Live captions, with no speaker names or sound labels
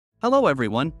Hello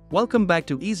everyone, welcome back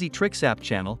to Easy Tricks app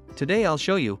channel. Today I'll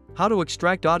show you how to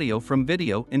extract audio from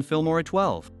video in Filmora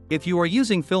 12. If you are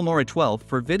using Filmora 12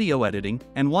 for video editing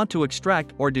and want to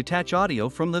extract or detach audio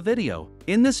from the video,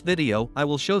 in this video I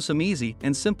will show some easy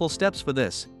and simple steps for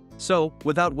this. So,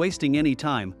 without wasting any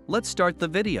time, let's start the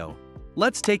video.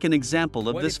 Let's take an example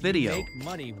of this video. Make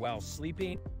money while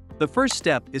sleeping? The first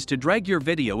step is to drag your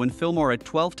video in Filmora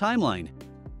 12 timeline.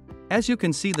 As you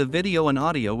can see, the video and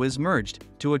audio is merged.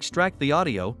 To extract the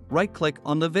audio, right-click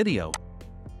on the video.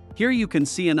 Here you can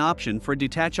see an option for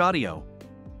detach audio.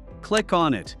 Click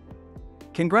on it.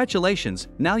 Congratulations,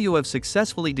 now you have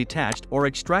successfully detached or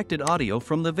extracted audio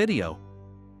from the video.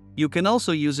 You can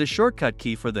also use a shortcut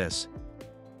key for this.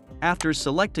 After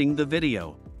selecting the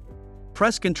video,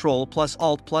 press Ctrl plus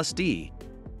Alt plus D.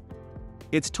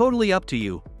 It's totally up to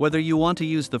you whether you want to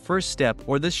use the first step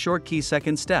or this short key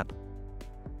second step.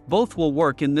 Both will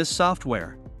work in this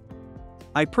software.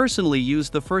 I personally use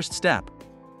the first step.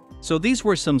 So these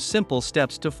were some simple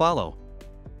steps to follow.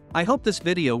 I hope this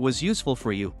video was useful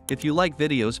for you. If you like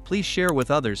videos, please share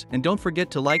with others and don't forget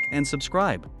to like and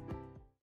subscribe.